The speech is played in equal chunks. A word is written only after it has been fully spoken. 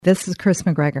This is Chris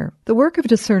McGregor. The work of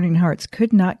Discerning Hearts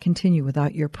could not continue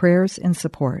without your prayers and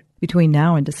support. Between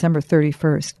now and December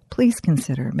 31st, please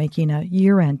consider making a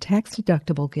year-end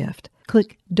tax-deductible gift.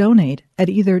 Click Donate at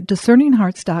either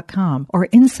discerninghearts.com or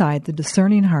inside the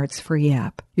Discerning Hearts free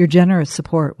app. Your generous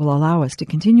support will allow us to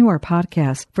continue our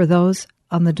podcast for those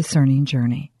on the discerning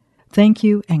journey. Thank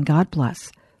you and God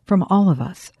bless from all of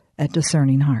us at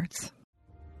Discerning Hearts.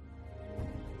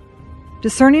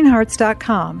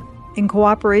 DiscerningHearts.com, in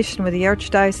cooperation with the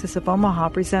Archdiocese of Omaha,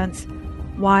 presents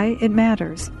Why It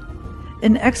Matters,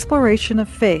 an exploration of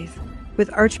faith with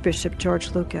Archbishop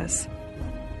George Lucas.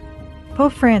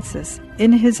 Pope Francis,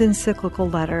 in his encyclical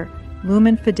letter,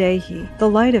 Lumen Fidei, the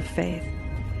Light of Faith,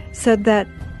 said that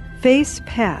faith's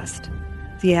past,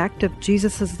 the act of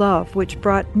Jesus' love which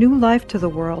brought new life to the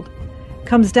world,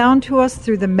 comes down to us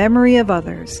through the memory of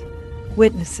others,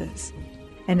 witnesses,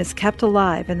 and is kept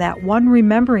alive in that one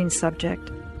remembering subject,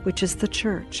 which is the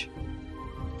Church.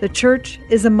 The Church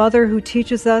is a mother who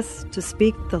teaches us to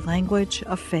speak the language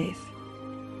of faith.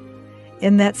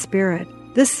 In that spirit,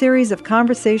 this series of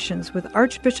conversations with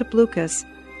Archbishop Lucas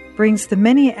brings the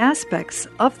many aspects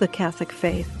of the Catholic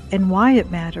faith and why it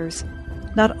matters,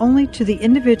 not only to the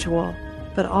individual,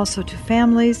 but also to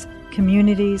families,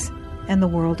 communities, and the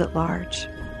world at large.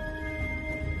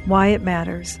 Why It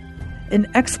Matters, an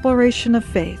exploration of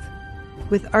faith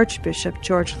with Archbishop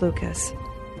George Lucas.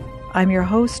 I'm your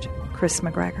host, Chris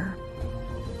McGregor.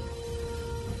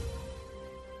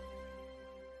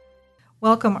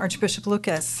 Welcome, Archbishop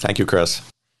Lucas. Thank you, Chris.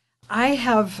 I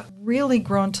have really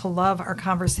grown to love our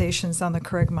conversations on the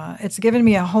Kerygma. It's given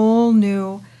me a whole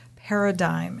new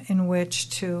paradigm in which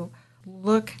to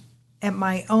look at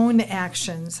my own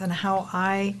actions and how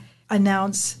I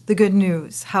announce the good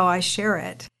news, how I share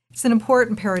it. It's an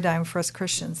important paradigm for us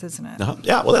Christians, isn't it?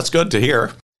 Yeah, well, that's good to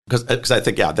hear. Because I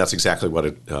think, that's exactly what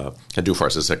it can do for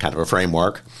us. It's a kind of a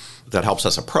framework that helps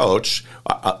us approach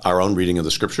our own reading of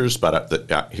the Scriptures,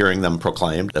 but hearing them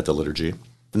proclaimed at the liturgy,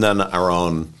 and then our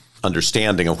own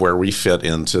understanding of where we fit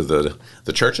into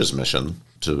the Church's mission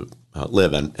to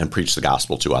live and preach the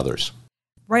gospel to others.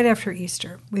 Right after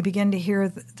Easter, we begin to hear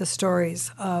the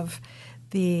stories of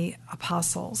the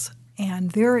apostles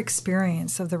and their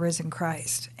experience of the risen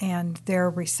Christ and their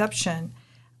reception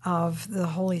of the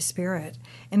Holy Spirit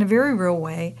in a very real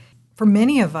way. For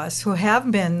many of us who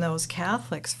have been those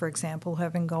Catholics, for example, who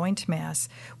have been going to Mass,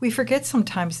 we forget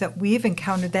sometimes that we've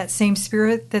encountered that same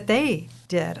Spirit that they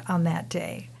did on that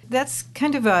day. That's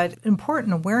kind of an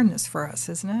important awareness for us,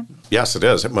 isn't it? Yes, it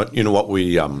is. You know, what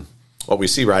we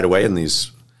see right away in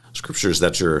these Scriptures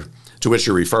to which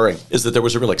you're referring is that there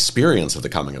was a real experience of the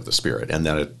coming of the Spirit, and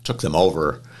that it took them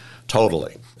over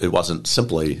totally. It wasn't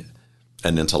simply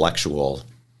an intellectual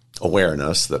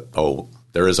awareness that,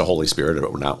 there is a Holy Spirit,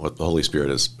 or not what the Holy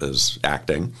Spirit is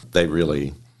acting. They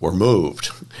really were moved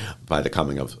by the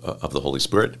coming of the Holy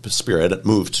Spirit. It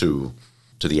moved to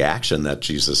the action that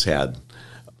Jesus had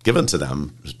given to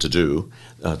them to do,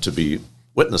 to be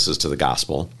witnesses to the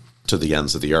gospel to the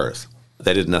ends of the earth.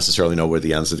 They didn't necessarily know where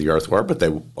the ends of the earth were, but they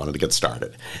wanted to get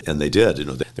started. And they did.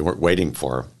 They weren't waiting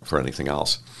for anything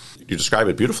else. You describe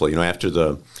it beautifully.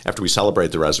 After we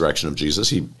celebrate the resurrection of Jesus,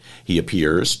 he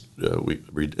appears, we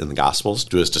read in the Gospels,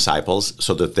 to his disciples,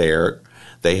 so that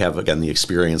they have, again, the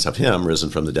experience of him risen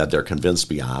from the dead. They're convinced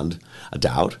beyond a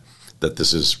doubt that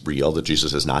this is real, that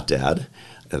Jesus is not dead,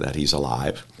 and that he's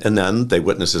alive. And then they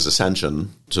witness his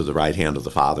ascension to the right hand of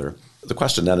the Father. The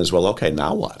question then is, well, okay,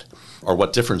 now what? Or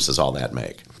what difference does all that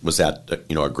make? Was that,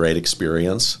 a great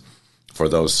experience for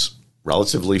those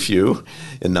relatively few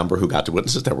in number who got to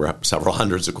witness it? There were several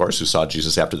hundreds, of course, who saw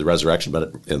Jesus after the resurrection,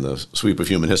 but in the sweep of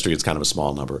human history, it's kind of a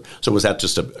small number. So was that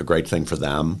just a great thing for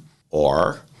them?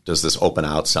 Or does this open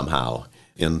out somehow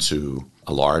into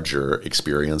a larger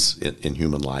experience in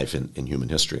human life, in human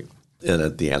history?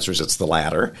 And the answer is it's the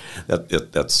latter.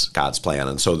 That's God's plan.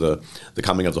 And so the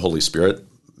coming of the Holy Spirit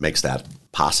makes that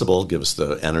possible, gives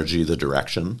the energy, the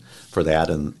direction for that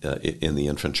in the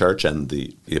infant church. And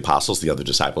the apostles, the other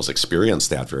disciples, experienced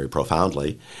that very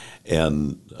profoundly.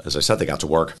 And as I said, they got to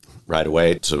work right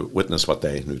away to witness what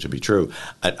they knew to be true.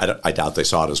 I doubt they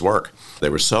saw it as work. They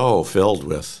were so filled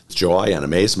with joy and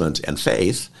amazement and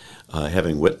faith,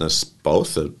 having witnessed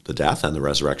both the death and the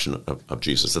resurrection of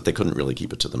Jesus, that they couldn't really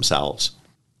keep it to themselves.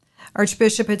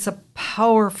 Archbishop, it's a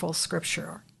powerful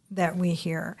scripture that we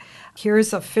hear.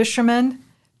 Here's a fisherman,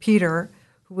 Peter,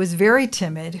 who was very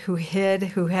timid, who hid,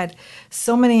 who had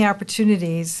so many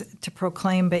opportunities to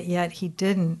proclaim, but yet he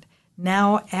didn't.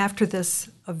 Now, after this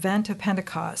event of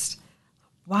Pentecost,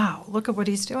 Wow, look at what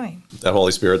he's doing. That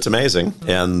Holy Spirit's amazing.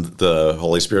 And the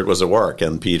Holy Spirit was at work.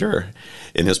 And Peter,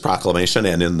 in his proclamation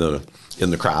and in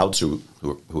the crowds who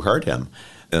heard him,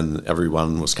 and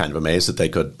everyone was kind of amazed that they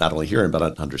could not only hear him,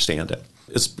 but understand him.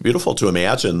 It's beautiful to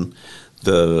imagine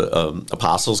the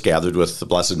apostles gathered with the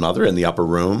Blessed Mother in the upper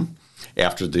room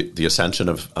after the ascension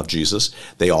of Jesus.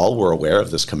 They all were aware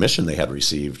of this commission they had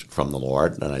received from the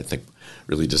Lord, and I think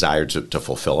really desired to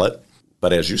fulfill it.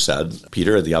 But as you said,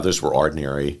 Peter and the others were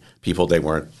ordinary people. They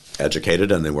weren't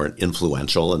educated and they weren't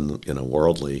influential in a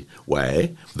worldly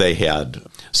way. They had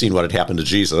seen what had happened to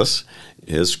Jesus,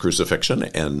 his crucifixion,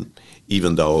 and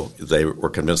even though they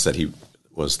were convinced that he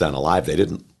was then alive, they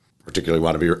didn't particularly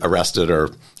want to be arrested or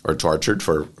tortured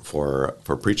for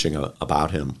preaching about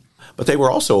him. But they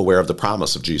were also aware of the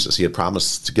promise of Jesus. He had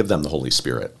promised to give them the Holy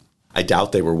Spirit. I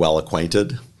doubt they were well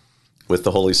acquainted with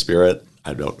the Holy Spirit.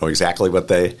 I don't know exactly what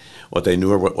they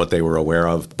knew or what they were aware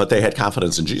of, but they had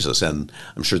confidence in Jesus, and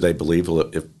I'm sure they believed, well,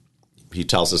 if he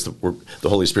tells us that the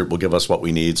Holy Spirit will give us what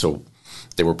we need. So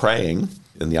they were praying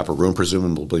in the upper room,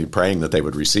 presumably praying that they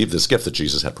would receive this gift that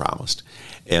Jesus had promised.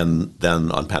 And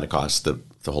then on Pentecost,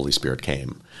 the Holy Spirit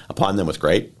came upon them with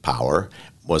great power,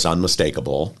 was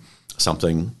unmistakable.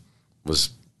 Something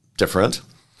was different.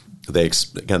 They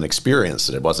again experienced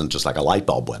it. It wasn't just like a light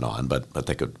bulb went on, but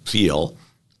they could feel.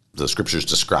 The scriptures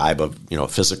describe a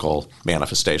physical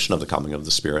manifestation of the coming of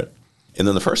the Spirit. And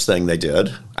then the first thing they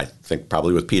did, I think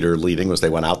probably with Peter leading, was they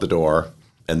went out the door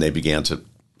and they began to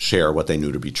share what they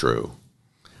knew to be true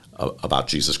about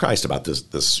Jesus Christ, about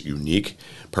this unique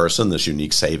person, this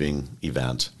unique saving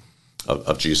event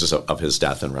of Jesus, of his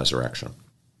death and resurrection.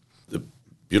 The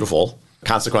beautiful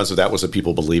consequence of that was that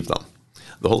people believed them.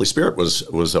 The Holy Spirit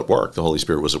was at work. The Holy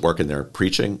Spirit was at work in their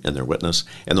preaching and their witness,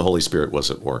 and the Holy Spirit was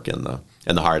at work in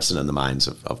the hearts and in the minds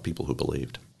of people who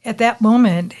believed. At that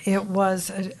moment, it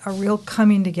was a real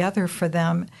coming together for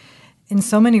them in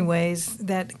so many ways,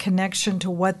 that connection to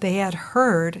what they had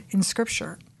heard in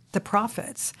Scripture, the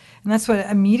prophets. And that's what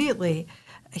immediately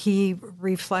he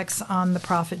reflects on the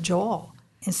prophet Joel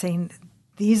and saying,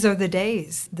 these are the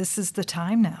days. This is the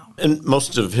time now. And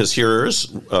most of his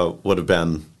hearers would have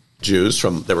been Jews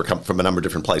that were come from a number of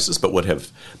different places, but would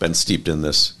have been steeped in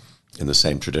the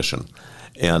same tradition.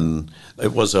 And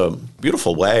it was a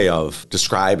beautiful way of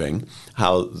describing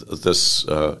how this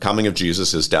coming of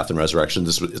Jesus, his death and resurrection,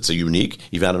 it's a unique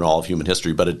event in all of human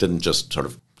history, but it didn't just sort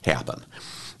of happen.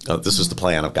 This is the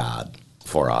plan of God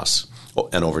for us.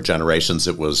 And over generations,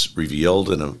 it was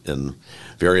revealed in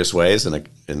various ways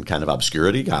in kind of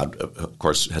obscurity. God, of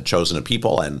course, had chosen a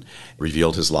people and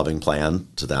revealed his loving plan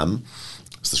to them.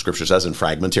 As the scripture says, in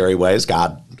fragmentary ways.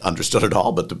 God understood it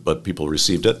all, but people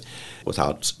received it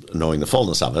without knowing the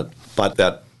fullness of it. But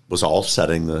that was all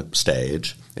setting the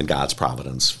stage in God's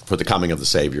providence for the coming of the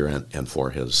Savior and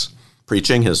for his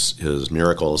preaching, his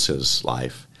miracles, his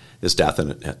life, his death,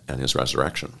 and his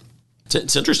resurrection.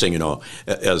 It's interesting,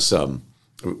 as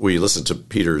we listen to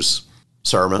Peter's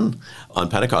sermon on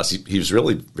Pentecost, he was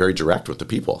really very direct with the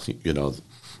people.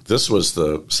 This was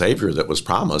the Savior that was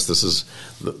promised. This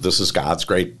is God's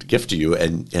great gift to you,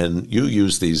 and you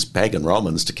use these pagan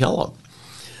Romans to kill him.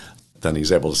 Then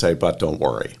he's able to say, but don't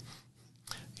worry.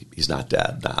 He's not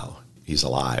dead now. He's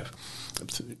alive.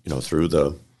 Through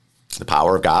the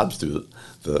power of God, through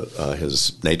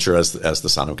his nature as the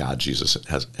Son of God, Jesus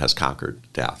has conquered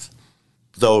death.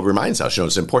 Though it reminds us,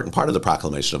 it's an important part of the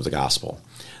proclamation of the gospel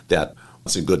that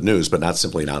it's good news, but not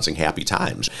simply announcing happy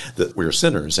times, that we're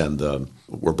sinners and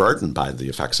we're burdened by the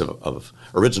effects of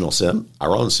original sin,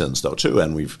 our own sins, though, too,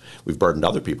 and we've burdened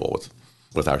other people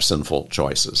with our sinful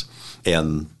choices.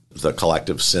 And the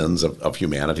collective sins of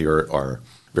humanity are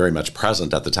very much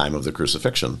present at the time of the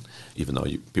crucifixion, even though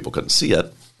people couldn't see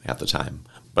it at the time.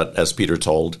 But as Peter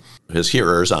told his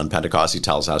hearers on Pentecost, he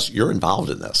tells us, you're involved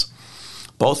in this,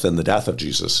 both in the death of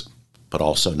Jesus, but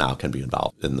also now can be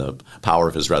involved in the power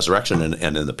of his resurrection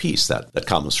and in the peace that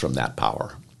comes from that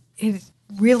power. It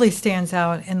really stands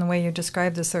out in the way you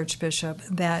describe this Archbishop,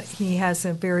 that he has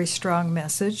a very strong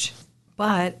message,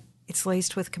 but it's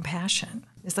laced with compassion.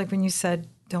 It's like when you said,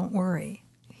 don't worry,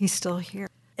 he's still here.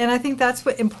 And I think that's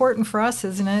what's important for us,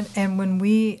 isn't it? And when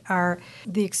we are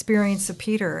the experience of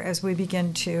Peter, as we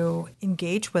begin to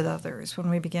engage with others, when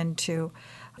we begin to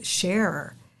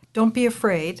share, don't be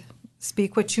afraid.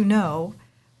 Speak what you know,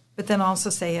 but then also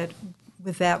say it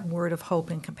with that word of hope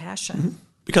and compassion. Mm-hmm.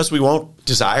 Because we won't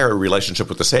desire a relationship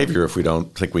with the Savior if we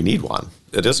don't think we need one.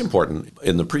 It is important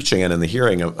in the preaching and in the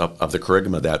hearing of the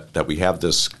Kerygma that we have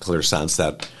this clear sense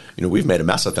that, we've made a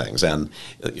mess of things. And,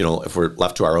 if we're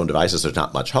left to our own devices, there's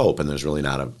not much hope, and there's really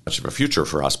not much of a future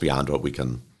for us beyond what we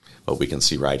can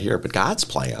see right here. But God's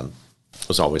plan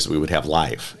was always we would have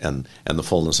life and the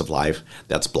fullness of life.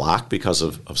 That's blocked because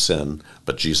of sin,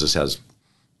 but Jesus has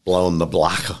blown the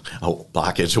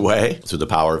blockage away through the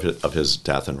power of his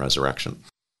death and resurrection.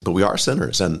 But we are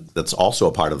sinners, and that's also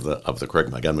a part of the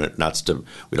kerygma. Again,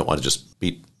 we don't want to just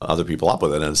beat other people up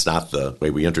with it, and it's not the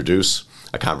way we introduce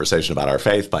a conversation about our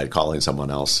faith by calling someone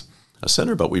else a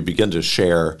sinner, but we begin to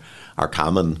share our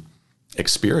common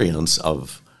experience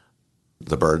of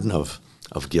the burden of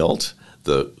guilt,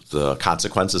 the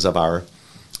consequences of our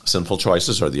sinful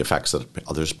choices, or the effects that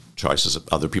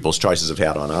other people's choices have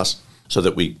had on us, so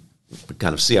that we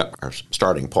kind of see our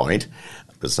starting point.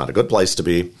 It's not a good place to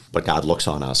be, but God looks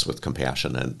on us with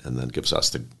compassion and then gives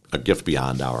us a gift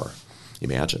beyond our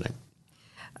imagining.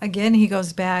 Again, he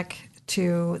goes back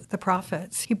to the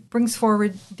prophets. He brings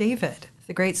forward David,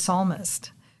 the great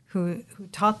psalmist, who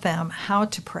taught them how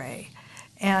to pray.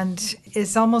 And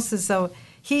it's almost as though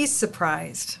he's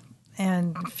surprised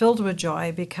and filled with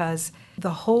joy because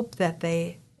the hope that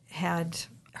they had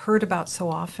heard about so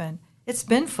often, it's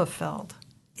been fulfilled.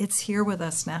 It's here with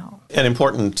us now. An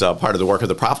important part of the work of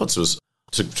the prophets was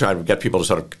to try to get people to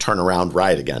sort of turn around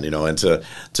right again, and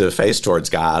to face towards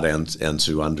God and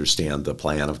to understand the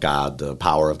plan of God, the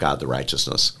power of God, the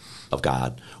righteousness of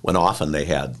God, when often they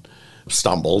had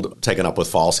stumbled, taken up with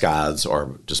false gods,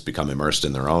 or just become immersed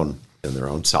in their own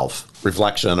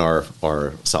self-reflection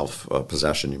or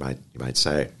self-possession, you might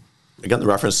say. Again, the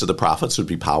reference to the prophets would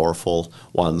be powerful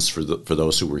ones for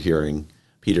those who were hearing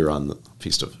Peter on the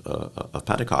Feast of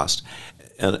Pentecost.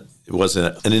 And it was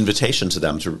an invitation to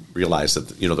them to realize that,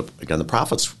 the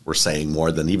prophets were saying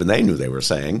more than even they knew they were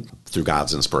saying through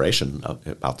God's inspiration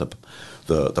about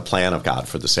the plan of God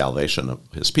for the salvation of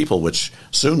his people, which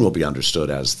soon will be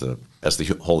understood as the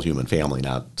whole human family,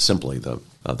 not simply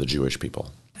the Jewish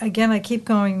people. Again, I keep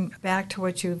going back to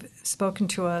what you've spoken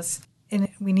to us, and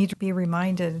we need to be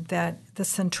reminded that the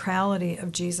centrality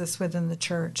of Jesus within the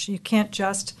church. You can't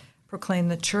just proclaim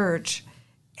the church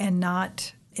and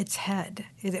not its head.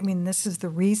 This is the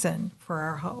reason for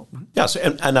our hope. Yes,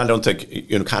 and I don't think,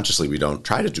 consciously we don't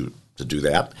try to do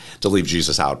that, to leave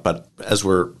Jesus out. But as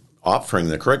we're offering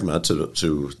the kerygma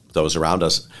to those around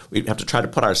us, we have to try to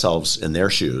put ourselves in their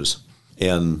shoes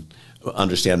and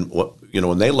understand what,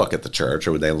 when they look at the church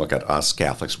or when they look at us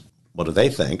Catholics, what do they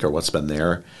think, or what's been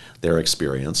their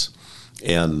experience?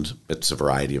 And it's a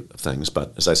variety of things.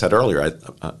 But as I said earlier,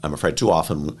 I'm afraid too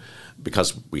often,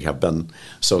 because we have been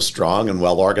so strong and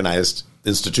well organized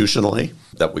institutionally,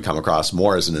 that we come across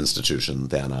more as an institution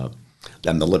than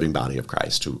the living body of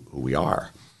Christ, who we are.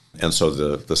 And so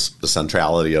the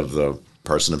centrality of the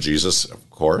person of Jesus, of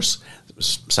course,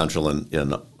 is central in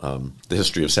the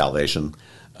history of salvation.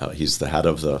 He's the head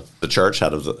of the church,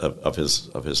 head of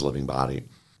his living body,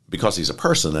 because he's a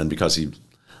person and because he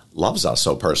loves us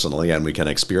so personally, and we can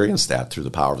experience that through the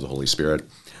power of the Holy Spirit.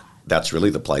 That's really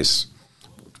the place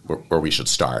where we should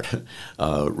start,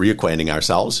 reacquainting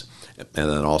ourselves, and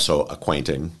then also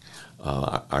acquainting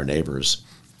our neighbors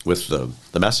with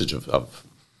the message of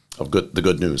the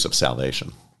good news of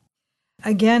salvation.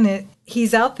 Again,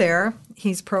 he's out there,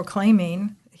 he's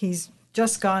proclaiming, he's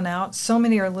just gone out, so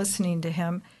many are listening to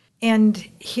him, and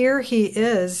here he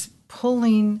is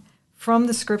pulling from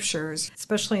the scriptures,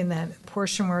 especially in that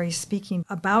portion where he's speaking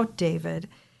about David,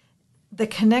 the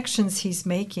connections he's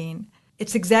making.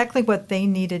 It's exactly what they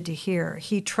needed to hear.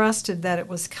 He trusted that it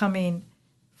was coming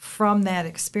from that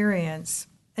experience,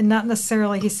 and not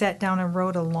necessarily he sat down and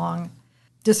wrote a long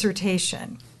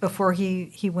dissertation before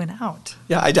he went out.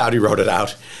 Yeah, I doubt he wrote it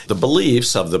out. The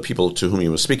beliefs of the people to whom he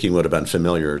was speaking would have been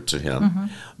familiar to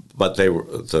him, but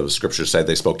the scriptures say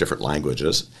they spoke different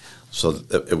languages, so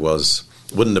it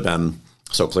wouldn't have been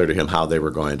so clear to him how they were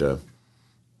going to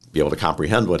be able to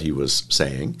comprehend what he was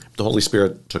saying. The Holy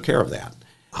Spirit took care of that.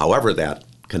 However that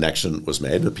connection was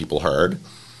made, the people heard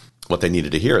what they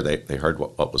needed to hear. They heard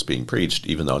what was being preached,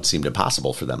 even though it seemed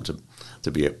impossible for them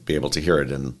to be able to hear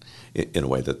it in a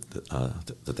way that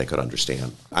they could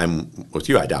understand. I'm with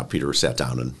you. I doubt Peter sat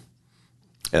down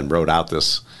and wrote out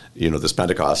this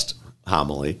Pentecost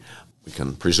homily. We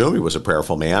can presume he was a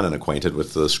prayerful man and acquainted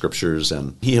with the scriptures,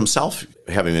 and he himself,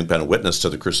 having been a witness to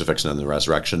the crucifixion and the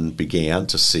resurrection, began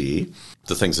to see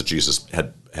the things that Jesus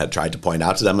had tried to point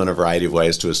out to them in a variety of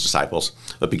ways to his disciples,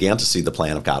 but began to see the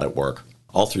plan of God at work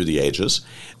all through the ages,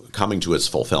 coming to its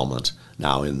fulfillment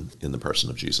now in the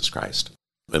person of Jesus Christ.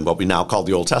 In what we now call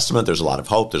the Old Testament, there's a lot of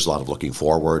hope, there's a lot of looking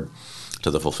forward to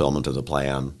the fulfillment of the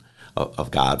plan of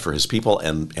God for his people,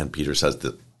 and Peter says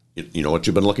that, you know what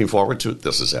you've been looking forward to?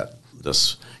 This is it.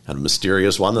 This kind of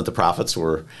mysterious one that the prophets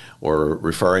were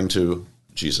referring to,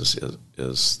 Jesus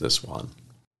is this one.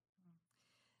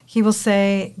 He will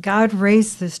say, God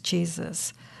raised this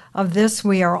Jesus. Of this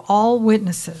we are all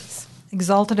witnesses.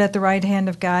 Exalted at the right hand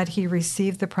of God, he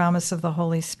received the promise of the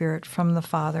Holy Spirit from the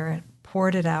Father and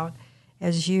poured it out,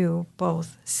 as you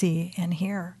both see and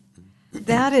hear.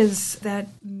 That is that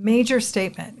major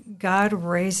statement. God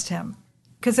raised him.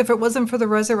 Because if it wasn't for the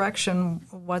resurrection,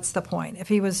 what's the point? If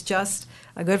he was just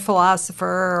a good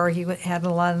philosopher or he had a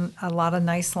lot of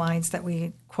nice lines that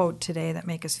we quote today that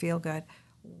make us feel good,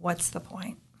 what's the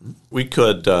point? We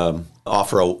could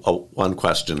offer a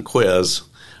one-question quiz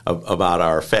about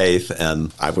our faith,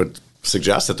 and I would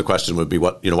suggest that the question would be,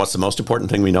 what's the most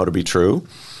important thing we know to be true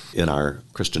in our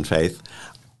Christian faith?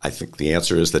 I think the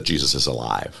answer is that Jesus is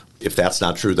alive. If that's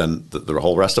not true, then the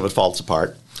whole rest of it falls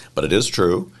apart. But it is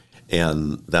true,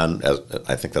 and then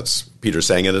I think that's Peter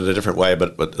saying it in a different way,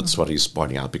 but it's what he's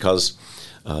pointing out. Because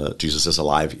Jesus is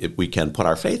alive, we can put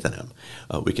our faith in him.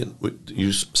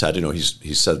 You said,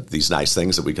 he said these nice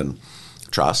things that we can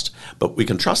trust, but we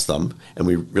can trust them, and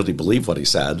we really believe what he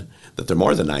said, that they're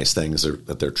more than nice things,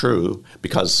 that they're true,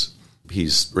 because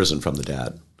he's risen from the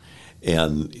dead.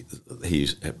 And he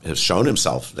has shown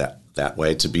himself that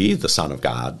way to be the Son of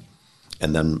God.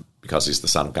 And then because he's the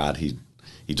Son of God, he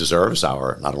deserves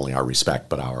not only our respect,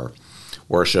 but our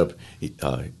worship. He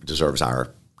deserves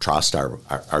our trust,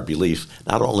 our belief,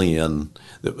 not only in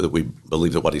that we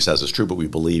believe that what he says is true, but we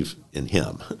believe in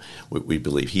him. We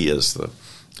believe he is the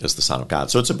Son of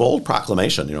God. So it's a bold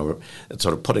proclamation. It's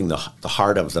sort of putting the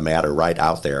heart of the matter right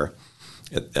out there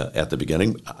at the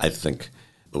beginning. I think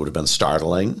it would have been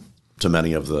startling to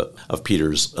many of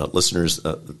Peter's listeners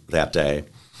that day.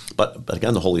 But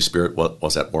again, the Holy Spirit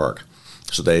was at work.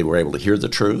 So they were able to hear the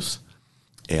truth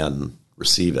and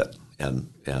receive it and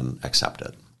accept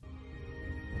it.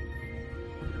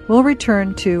 We'll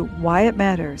return to Why It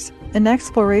Matters, an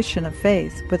exploration of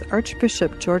faith with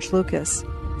Archbishop George Lucas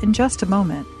in just a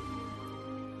moment.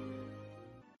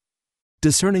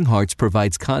 Discerning Hearts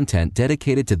provides content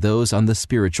dedicated to those on the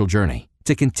spiritual journey.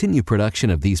 To continue production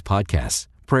of these podcasts,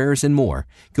 prayers, and more,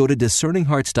 go to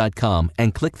discerninghearts.com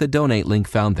and click the donate link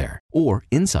found there, or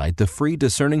inside the free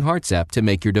Discerning Hearts app to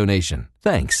make your donation.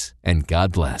 Thanks, and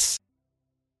God bless.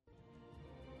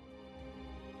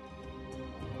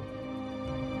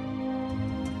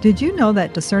 Did you know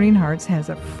that Discerning Hearts has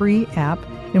a free app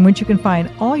in which you can find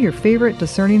all your favorite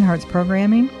Discerning Hearts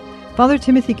programming? Father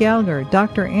Timothy Gallagher,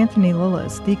 Dr. Anthony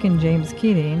Lillis, Deacon James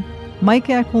Keating, Mike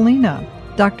Aquilina,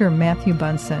 Dr. Matthew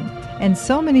Bunson, and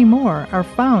so many more are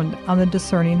found on the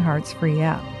Discerning Hearts free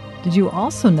app. Did you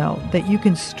also know that you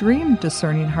can stream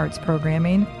Discerning Hearts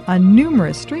programming on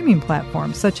numerous streaming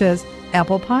platforms such as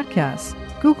Apple Podcasts,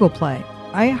 Google Play,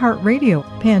 iHeartRadio,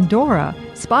 Pandora,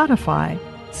 Spotify,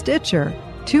 Stitcher,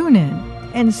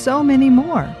 TuneIn, and so many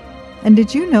more? And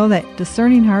did you know that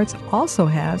Discerning Hearts also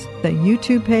has the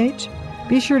YouTube page?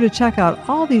 Be sure to check out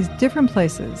all these different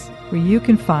places where you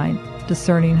can find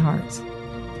Discerning Hearts.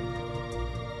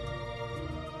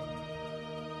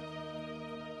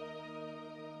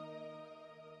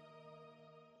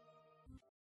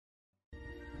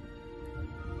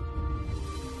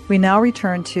 We now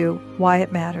return to Why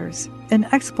It Matters, an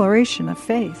exploration of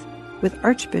faith with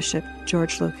Archbishop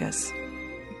George Lucas.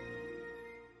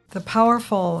 The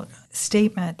powerful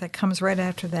statement that comes right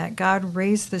after that, God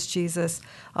raised this Jesus,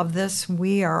 of this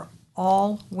we are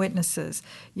all witnesses.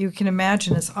 You can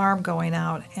imagine his arm going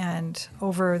out and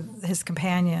over his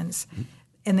companions,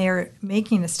 and they're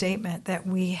making a statement that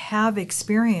we have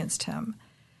experienced him.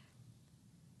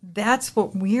 That's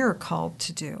what we are called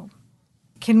to do.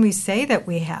 Can we say that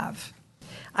we have?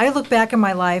 I look back in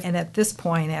my life, and at this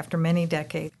point, after many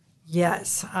decades,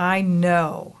 yes, I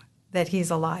know that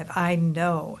he's alive. I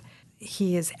know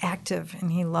he is active and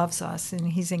he loves us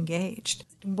and he's engaged.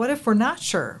 What if we're not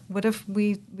sure? What if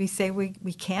we say we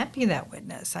can't be that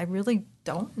witness? I really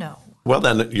don't know. Well,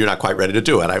 then you're not quite ready to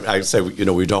do it. I say,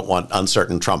 we don't want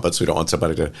uncertain trumpets. We don't want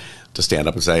somebody to stand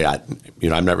up and say,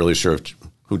 I'm not really sure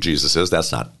who Jesus is.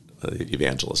 That's not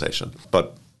evangelization.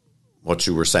 But what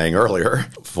you were saying earlier,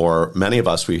 for many of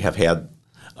us, we have had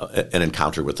an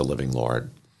encounter with the living Lord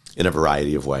in a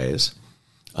variety of ways.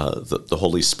 The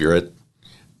Holy Spirit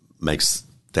makes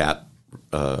that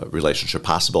relationship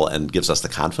possible and gives us the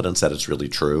confidence that it's really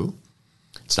true.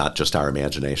 It's not just our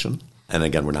imagination. And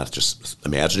again, we're not just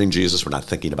imagining Jesus. We're not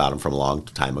thinking about him from a long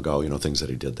time ago, things that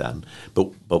he did then.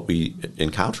 But we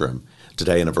encounter him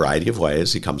today in a variety of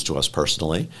ways. He comes to us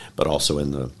personally, but also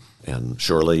and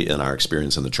surely in our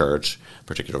experience in the church,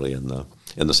 particularly in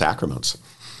the sacraments.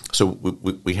 So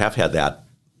we have had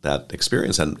that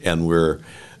experience, and we're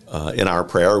in our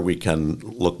prayer we can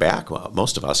look back,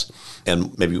 most of us,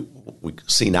 and maybe we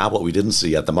see now what we didn't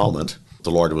see at the moment.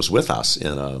 the Lord was with us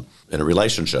in a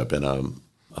relationship, in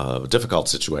a difficult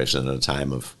situation, in a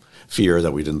time of fear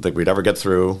that we didn't think we'd ever get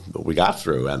through, but we got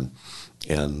through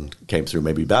and came through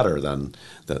maybe better than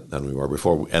we were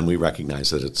before. And we recognize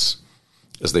that it's,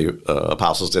 as the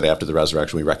apostles did after the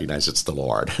resurrection, we recognize it's the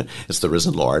Lord. It's the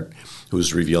risen Lord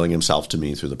who's revealing himself to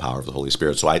me through the power of the Holy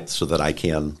Spirit so that I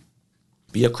can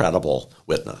be a credible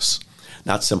witness,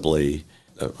 not simply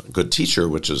a good teacher,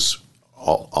 which is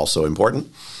also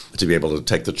important, to be able to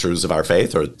take the truths of our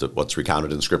faith or what's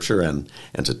recounted in Scripture and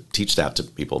to teach that to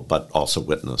people, but also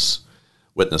witness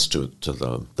to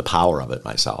the power of it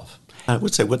myself. I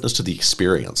would say witness to the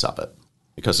experience of it,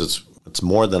 because it's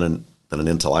more than an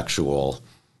intellectual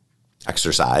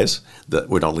exercise, that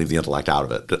we don't leave the intellect out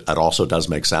of it. It also does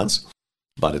make sense,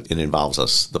 but it involves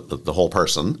us, the whole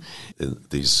person,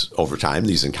 over time,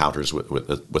 these encounters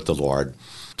with the Lord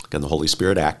and the Holy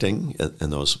Spirit acting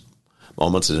in those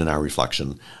moments and in our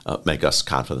reflection make us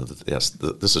confident that, yes,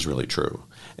 this is really true.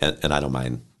 And I don't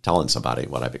mind telling somebody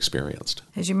what I've experienced.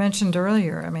 As you mentioned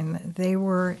earlier, I mean, they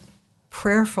were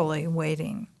prayerfully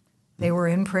waiting. They were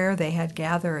in prayer, they had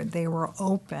gathered, they were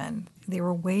open, they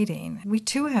were waiting. We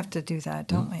too have to do that,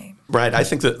 don't we? Right. I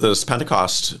think that this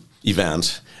Pentecost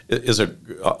event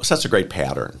sets a great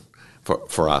pattern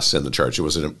for us in the church. It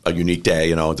was a unique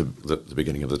day, at the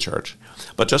beginning of the church.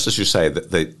 But just as you say,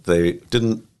 they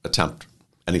didn't attempt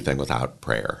anything without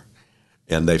prayer.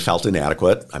 And they felt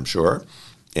inadequate, I'm sure.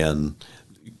 And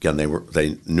again,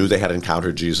 they knew they had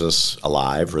encountered Jesus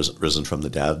alive, risen from the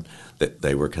dead.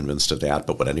 They were convinced of that.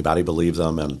 But would anybody believe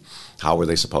them? And how were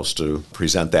they supposed to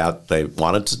present that? They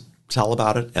wanted to tell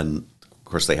about it. And of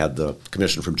course, they had the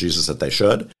commission from Jesus that they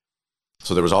should.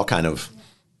 So there was all kind of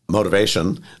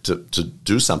motivation to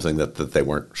do something that they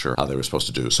weren't sure how they were supposed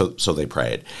to do. So they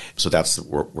prayed. So that's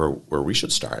where we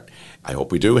should start. I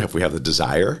hope we do, if we have the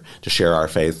desire to share our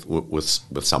faith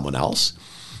with someone else,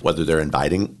 whether they're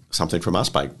inviting something from us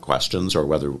by questions or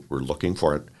whether we're looking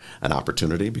for an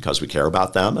opportunity because we care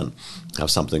about them and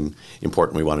have something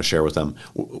important we want to share with them.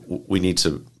 We need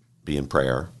to be in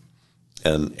prayer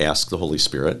and ask the Holy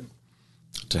Spirit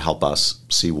to help us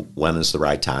see when is the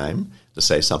right time to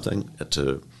say something,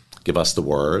 to give us the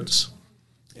words,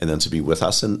 and then to be with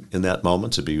us in that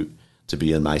moment, to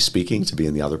be in my speaking, to be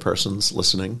in the other person's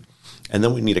listening. And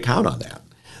then we need to count on that,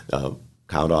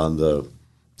 count on the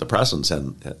presence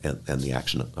and the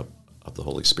action of the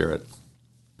Holy Spirit.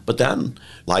 But then,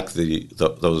 like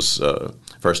those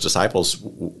first disciples,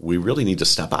 we really need to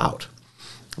step out.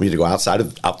 We need to go out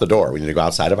the door. We need to go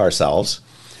outside of ourselves.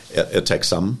 It takes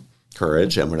some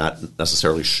courage, and we're not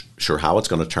necessarily sure how it's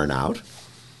going to turn out.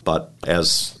 But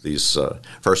as these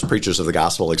first preachers of the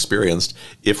gospel experienced,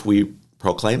 if we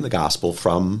proclaim the gospel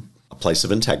from a place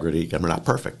of integrity, and we're not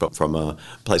perfect, but from a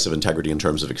place of integrity in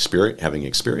terms of having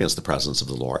experienced the presence of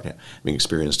the Lord, having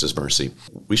experienced his mercy,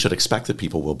 we should expect that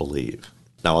people will believe.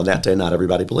 Now, on that day, not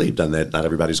everybody believed, and that not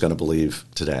everybody's going to believe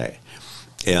today.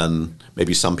 And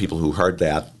maybe some people who heard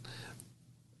that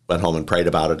went home and prayed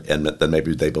about it, and then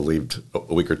maybe they believed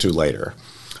a week or two later.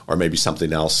 Or maybe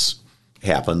something else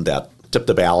happened that tipped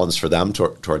the balance for them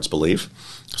towards belief.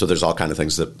 So there's all kinds of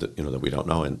things that we don't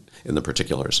know in the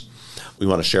particulars. We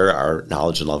want to share our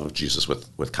knowledge and love of Jesus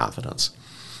with confidence,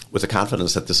 with the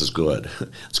confidence that this is good.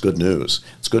 It's good news.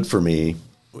 It's good for me.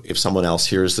 If someone else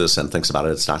hears this and thinks about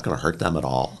it, it's not going to hurt them at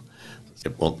all.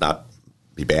 It will not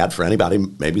be bad for anybody.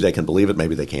 Maybe they can believe it,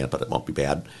 maybe they can't, but it won't be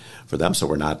bad for them. So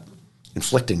we're not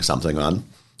inflicting something on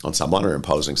someone or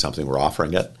imposing something. We're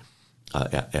offering it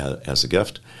as a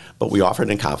gift. But we offer it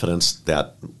in confidence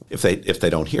that if they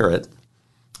don't hear it,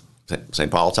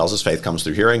 St. Paul tells us faith comes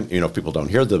through hearing. If people don't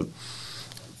hear the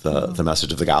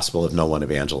message of the gospel, if no one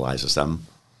evangelizes them,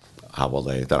 how will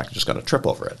they? They're not just going to trip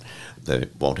over it. They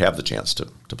won't have the chance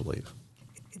to believe.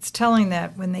 It's telling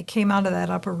that when they came out of that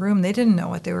upper room, they didn't know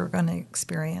what they were going to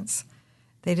experience.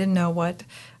 They didn't know what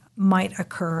might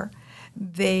occur.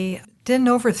 They didn't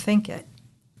overthink it.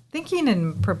 Thinking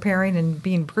and preparing and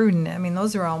being prudent, I mean,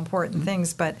 those are all important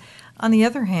things. But on the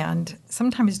other hand,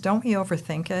 sometimes don't we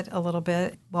overthink it a little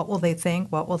bit? What will they think?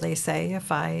 What will they say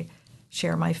if I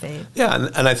share my faith? Yeah,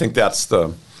 and I think that's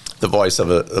the voice of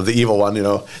the evil one,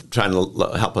 trying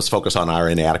to help us focus on our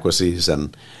inadequacies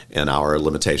and our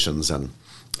limitations and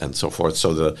so forth.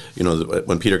 So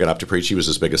when Peter got up to preach, he was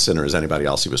as big a sinner as anybody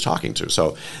else he was talking to.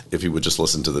 So if he would just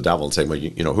listen to the devil and say, well,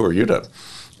 who are you to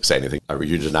say anything? Are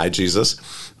you deny Jesus?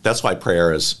 That's why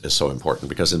prayer is so important,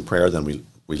 because in prayer then we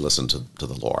listen to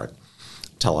the Lord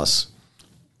tell us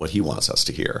what he wants us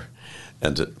to hear,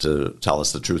 and to tell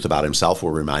us the truth about himself. We're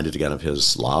reminded again of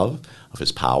his love, of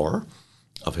his power,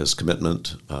 of his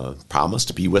commitment, promise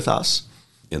to be with us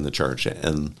in the church.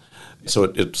 And so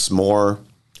it's more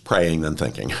praying than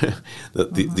thinking.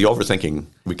 The overthinking,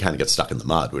 we kind of get stuck in the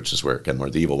mud, which is where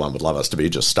the evil one would love us to be,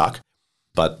 just stuck.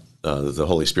 But the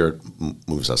Holy Spirit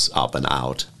moves us up and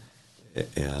out.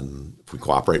 And if we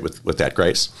cooperate with that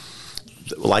grace,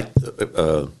 like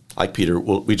Peter,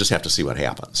 we just have to see what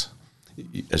happens.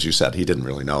 As you said, he didn't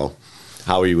really know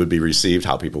how he would be received,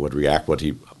 how people would react,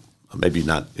 maybe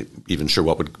not even sure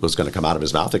what was going to come out of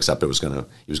his mouth, except he was going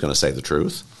to say the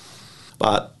truth.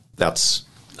 But that's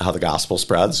how the gospel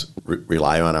spreads.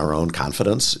 Rely on our own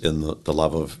confidence in the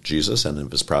love of Jesus and in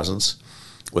his presence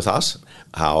with us.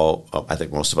 How I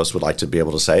think most of us would like to be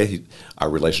able to say our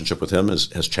relationship with him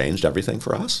has changed everything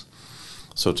for us.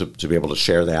 So to be able to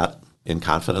share that in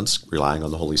confidence, relying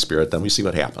on the Holy Spirit, then we see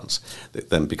what happens.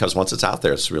 Then, because once it's out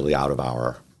there, it's really out of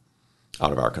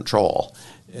our control,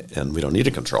 and we don't need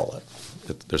to control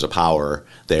it. There's a power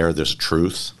there. There's a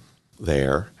truth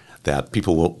there that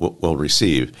people will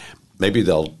receive. Maybe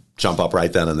they'll jump up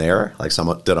right then and there, like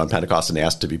someone did on Pentecost, and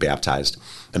ask to be baptized.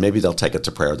 And maybe they'll take it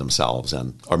to prayer themselves,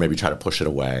 or maybe try to push it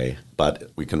away. But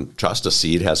we can trust a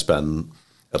seed has been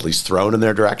at least thrown in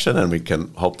their direction, and we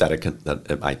can hope that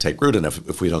it might take root. And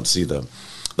if we don't see the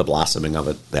blossoming of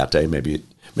it that day, maybe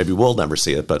we'll never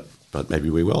see it, but maybe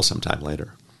we will sometime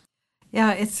later.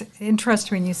 Yeah, it's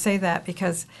interesting when you say that,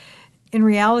 because in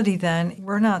reality then,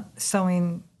 we're not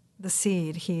sowing the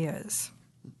seed, he is.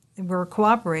 We're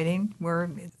cooperating. We're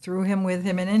through him, with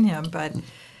him, and in him. But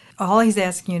all he's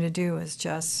asking you to do is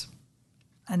just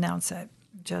announce it.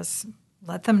 Just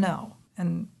let them know,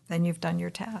 and then you've done your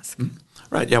task.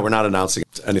 Right. Yeah, we're not announcing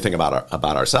anything about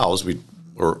ourselves.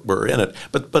 We're in it.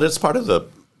 But it's part of the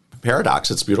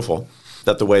paradox. It's beautiful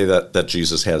that the way that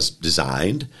Jesus has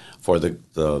designed for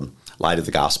the light of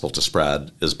the gospel to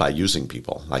spread is by using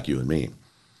people like you and me.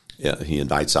 Yeah, he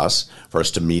invites us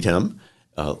first to meet him,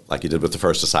 like he did with the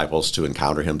first disciples, to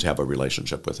encounter him, to have a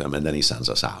relationship with him, and then he sends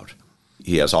us out.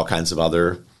 He has all kinds of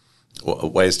other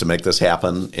ways to make this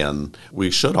happen, and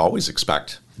we should always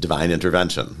expect divine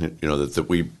intervention. That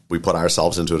we put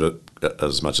ourselves into it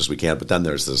as much as we can, but then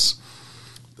there's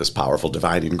this powerful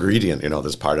divine ingredient,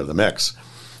 this part of the mix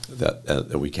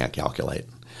that we can't calculate.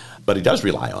 But he does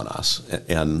rely on us,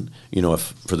 and if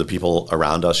for the people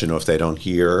around us, if they don't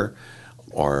hear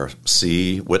or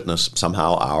see, witness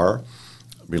somehow our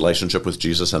relationship with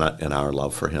Jesus and our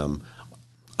love for him,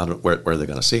 where are they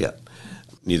going to see it?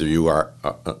 Neither you nor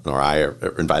I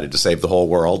are invited to save the whole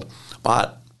world,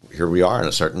 but here we are in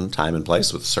a certain time and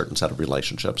place with a certain set of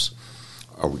relationships.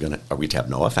 Are we to have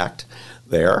no effect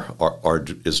there, or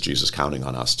is Jesus counting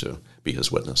on us to be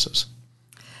his witnesses?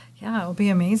 Yeah, it'll be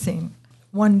amazing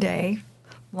one day,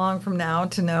 long from now,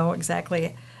 to know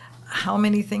exactly how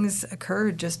many things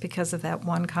occurred just because of that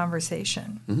one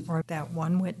conversation or that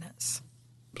one witness.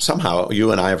 Somehow,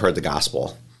 you and I have heard the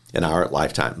gospel in our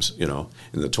lifetimes, in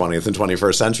the 20th and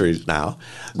 21st centuries now.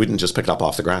 We didn't just pick it up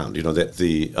off the ground.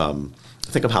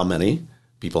 Think of how many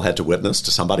people had to witness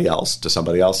to somebody else, to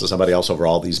somebody else, to somebody else over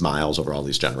all these miles, over all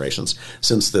these generations,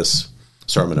 since this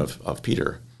sermon of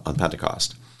Peter on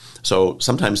Pentecost. So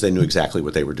sometimes they knew exactly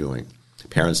what they were doing.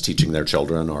 Parents teaching their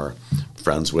children, or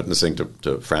friends witnessing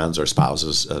to friends or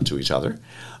spouses to each other.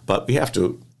 But we have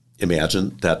to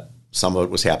imagine that some of it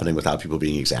was happening without people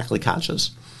being exactly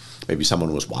conscious. Maybe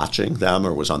someone was watching them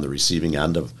or was on the receiving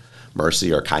end of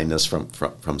mercy or kindness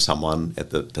from someone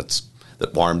that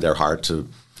warmed their heart to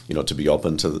be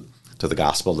open to the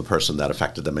gospel. The person that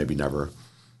affected them maybe never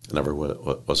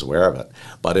was aware of it.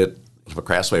 But a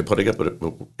crass way of putting it, but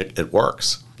it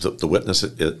works. The witness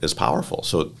is powerful.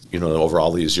 So, over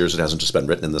all these years, it hasn't just been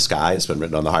written in the sky. It's been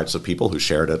written on the hearts of people who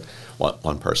shared it,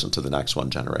 one person to the next, one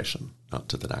generation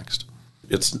to the next.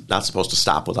 It's not supposed to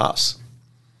stop with us.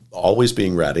 Always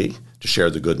being ready to share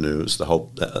the good news, the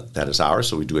hope that is ours,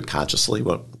 so we do it consciously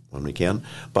when we can.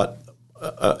 But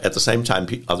at the same time,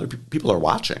 other people are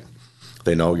watching.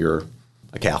 They know you're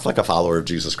a Catholic, a follower of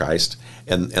Jesus Christ,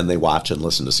 and they watch and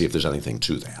listen to see if there's anything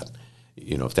to that.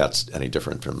 If that's any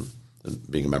different from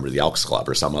being a member of the Elks Club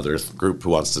or some other group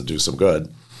who wants to do some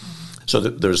good. So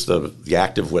there's the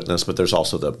active witness, but there's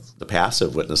also the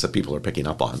passive witness that people are picking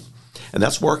up on, and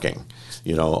that's working,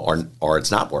 or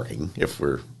it's not working if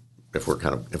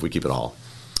we keep it all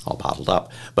bottled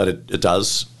up. But it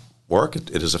does work.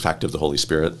 It is effective. The Holy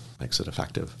Spirit makes it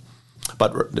effective.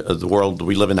 But the world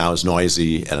we live in now is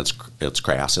noisy and it's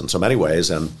crass in so many ways,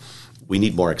 and we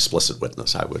need more explicit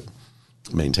witness, I would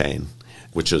maintain,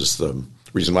 which is the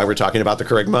reason why we're talking about the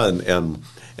Kerygma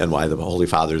and why the Holy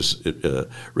Fathers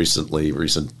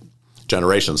recent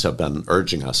generations have been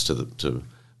urging us to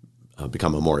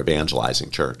become a more evangelizing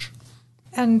church.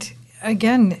 And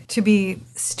again, to be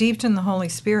steeped in the Holy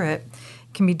Spirit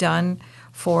can be done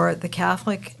for the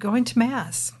Catholic going to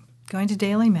Mass, going to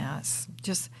daily Mass.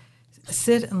 Just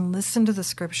sit and listen to the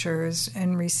Scriptures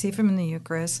and receive them in the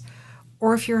Eucharist.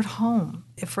 Or if you're at home,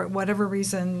 if for whatever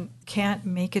reason can't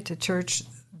make it to church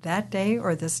that day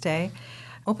or this day,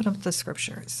 open up the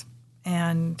Scriptures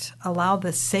and allow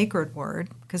the sacred word,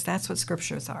 because that's what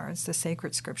Scriptures are, it's the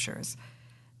sacred Scriptures,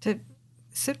 to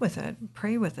sit with it,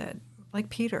 pray with it, like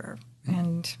Peter.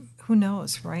 And who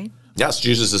knows, right? Yes,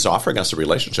 Jesus is offering us a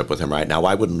relationship with him right now.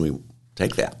 Why wouldn't we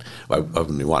take that? Why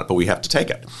wouldn't we want it? But we have to take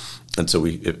it. And so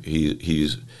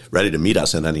he's ready to meet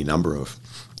us in any number of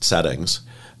settings.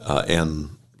 And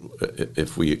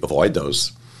if we avoid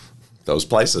those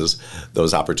places,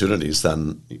 those opportunities,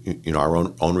 then our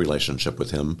own relationship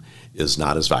with him is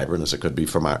not as vibrant as it could be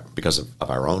because of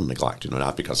our own neglect.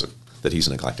 Not because of that he's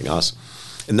neglecting us.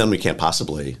 And then we can't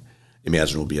possibly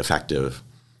imagine we'll be effective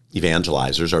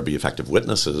evangelizers or be effective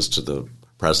witnesses to the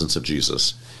presence of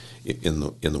Jesus in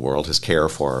the world, his care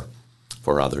for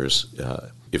others,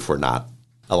 if we're not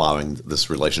allowing this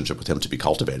relationship with him to be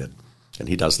cultivated. And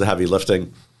he does the heavy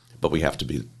lifting, but we have to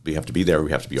be there.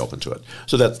 We have to be open to it.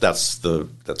 So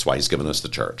that's why he's given us the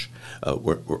church.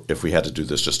 If we had to do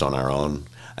this just on our own,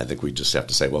 I think we just have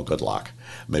to say, well, good luck.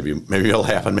 Maybe it'll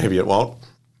happen. Maybe it won't.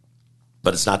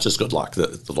 But it's not just good luck.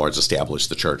 The Lord's established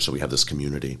the church, so we have this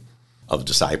community of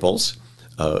disciples.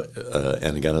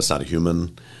 And again, it's not a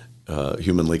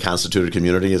humanly constituted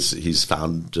community. He's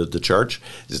founded the church.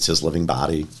 It's his living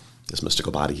body, his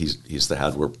mystical body. He's the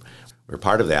head. We're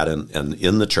part of that. And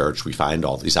in the church, we find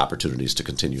all these opportunities to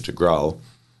continue to grow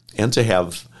and to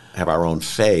have our own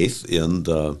faith in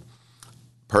the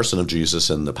person of Jesus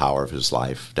and the power of his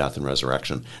life, death, and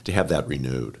resurrection, to have that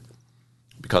renewed.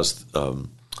 Because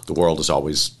the world is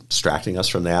always distracting us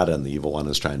from that, and the evil one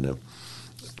is trying to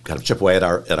kind of chip away at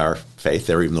our faith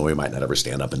there, even though we might not ever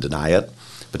stand up and deny it,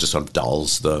 but just sort of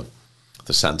dulls the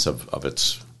sense of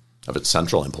its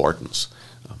central importance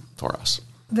for us.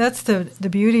 That's the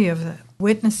beauty of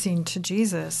witnessing to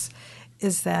Jesus,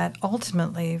 is that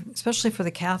ultimately, especially for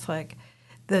the Catholic,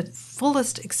 the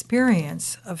fullest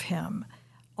experience of him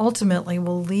ultimately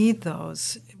will lead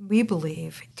those, we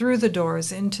believe, through the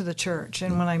doors into the church.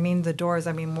 And when I mean the doors,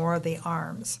 I mean more the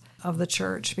arms of the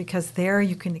church, because there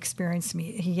you can experience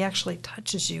me. He actually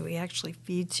touches you. He actually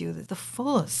feeds you the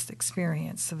fullest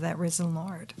experience of that risen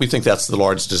Lord. We think that's the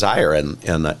Lord's desire, and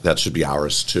that should be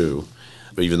ours too.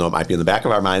 But even though it might be in the back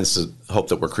of our minds, to hope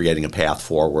that we're creating a path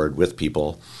forward with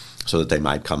people so that they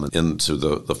might come into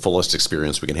the fullest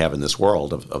experience we can have in this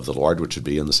world of the Lord, which would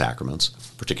be in the sacraments,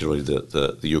 particularly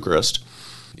the Eucharist.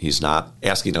 He's not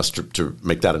asking us to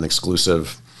make that an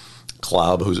exclusive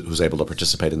club who's able to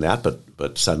participate in that,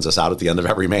 but sends us out at the end of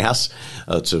every Mass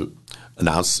to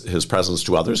announce his presence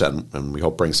to others, and we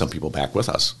hope bring some people back with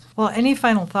us. Well, any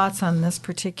final thoughts on this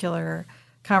particular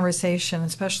conversation,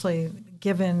 especially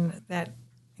given that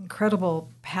incredible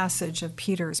passage of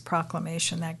Peter's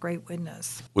proclamation, that great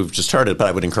witness? We've just heard it, but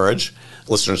I would encourage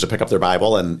listeners to pick up their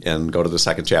Bible and go to the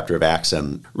second chapter of Acts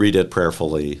and read it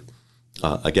prayerfully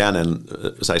again. And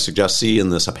as I suggest, see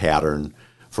in this a pattern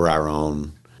for our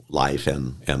own life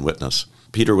and witness.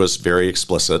 Peter was very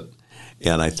explicit,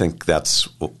 and I think that's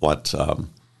what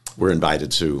we're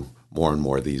invited to more and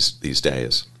more these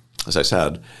days. As I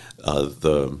said,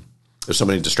 there's so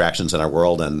many distractions in our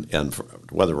world, and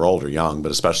whether we're old or young,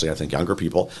 but especially I think younger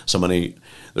people, there's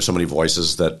so many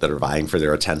voices that are vying for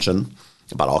their attention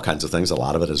about all kinds of things. A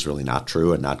lot of it is really not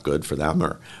true and not good for them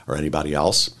or anybody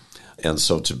else. And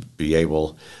so to be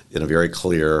able, in a very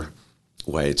clear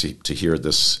way, to hear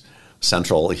this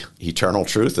central eternal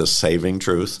truth, this saving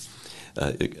truth,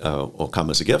 will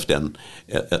come as a gift. And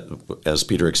as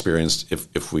Peter experienced,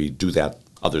 if we do that,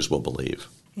 others will believe.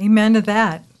 Amen to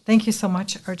that. Thank you so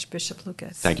much, Archbishop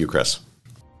Lucas. Thank you, Chris.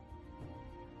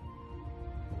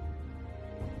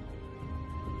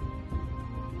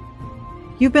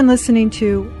 You've been listening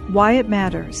to Why It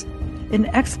Matters, an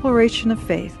exploration of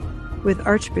faith with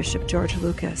Archbishop George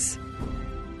Lucas.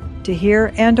 To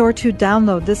hear and or to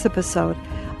download this episode,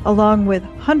 along with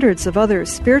hundreds of other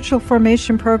spiritual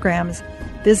formation programs,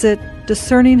 visit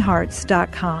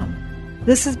discerninghearts.com.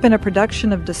 This has been a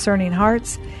production of Discerning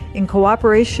Hearts in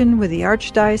cooperation with the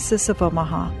Archdiocese of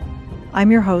Omaha.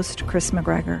 I'm your host, Chris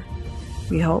McGregor.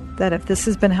 We hope that if this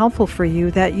has been helpful for you,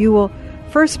 that you will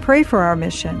first pray for our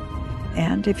mission,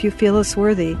 and if you feel us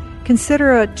worthy,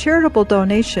 consider a charitable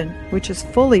donation, which is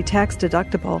fully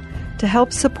tax-deductible, to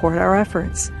help support our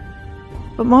efforts.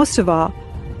 But most of all,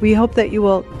 we hope that you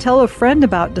will tell a friend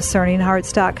about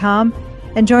discerninghearts.com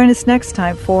and join us next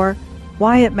time for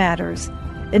Why It Matters,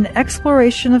 an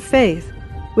exploration of faith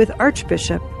with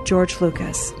Archbishop George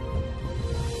Lucas.